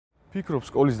ფიქრობ,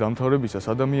 სკოლის დამთავრებისას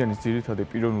ადამიანის ძირითადი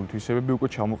პიროვნული თვისებები უკვე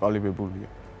ჩამოყალიბებულია.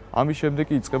 ამის შემდეგ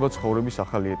კი იწყება ცხოვრების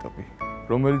ახალი ეტაპი,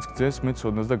 რომელიც გძენს მე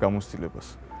ცოდნას და გამოცდილებას.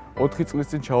 4 წლის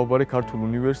წინ ჩავაბარე ქართულ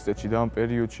უნივერსიტეტში და ამ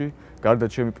პერიოდში, გარდა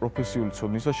ჩემი პროფესიული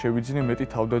ცოდნისა, შევიძინე მეტი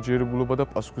თავდაჯერებულობა და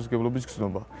პასუხისმგებლობის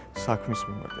გზნობა საქმის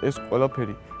მიმართ. ეს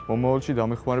ყველაფერი მომავალში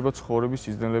დამეხმარება ცხოვრების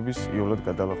სიზნელების იოლად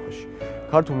გადალახვაში.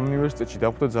 ქართულ უნივერსიტეტში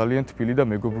დახვდა ძალიან თბილი და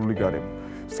მეგობრული გარემო.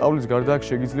 სწავლის გარდა აქ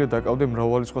შეგიძლია დაკავდე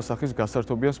მრავალი სხვა სახის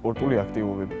გასართობიან სპორტული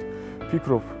აქტივობებით.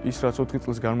 ფიქრობ, ის რაც 4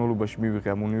 წლის განმავლობაში მივიღე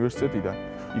ამ უნივერსიტეტიდან,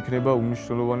 იქნება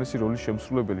უმნიშვნელოვანესი როლის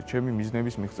შემსრულებელი ჩემი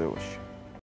მიზნების მიღწევაში.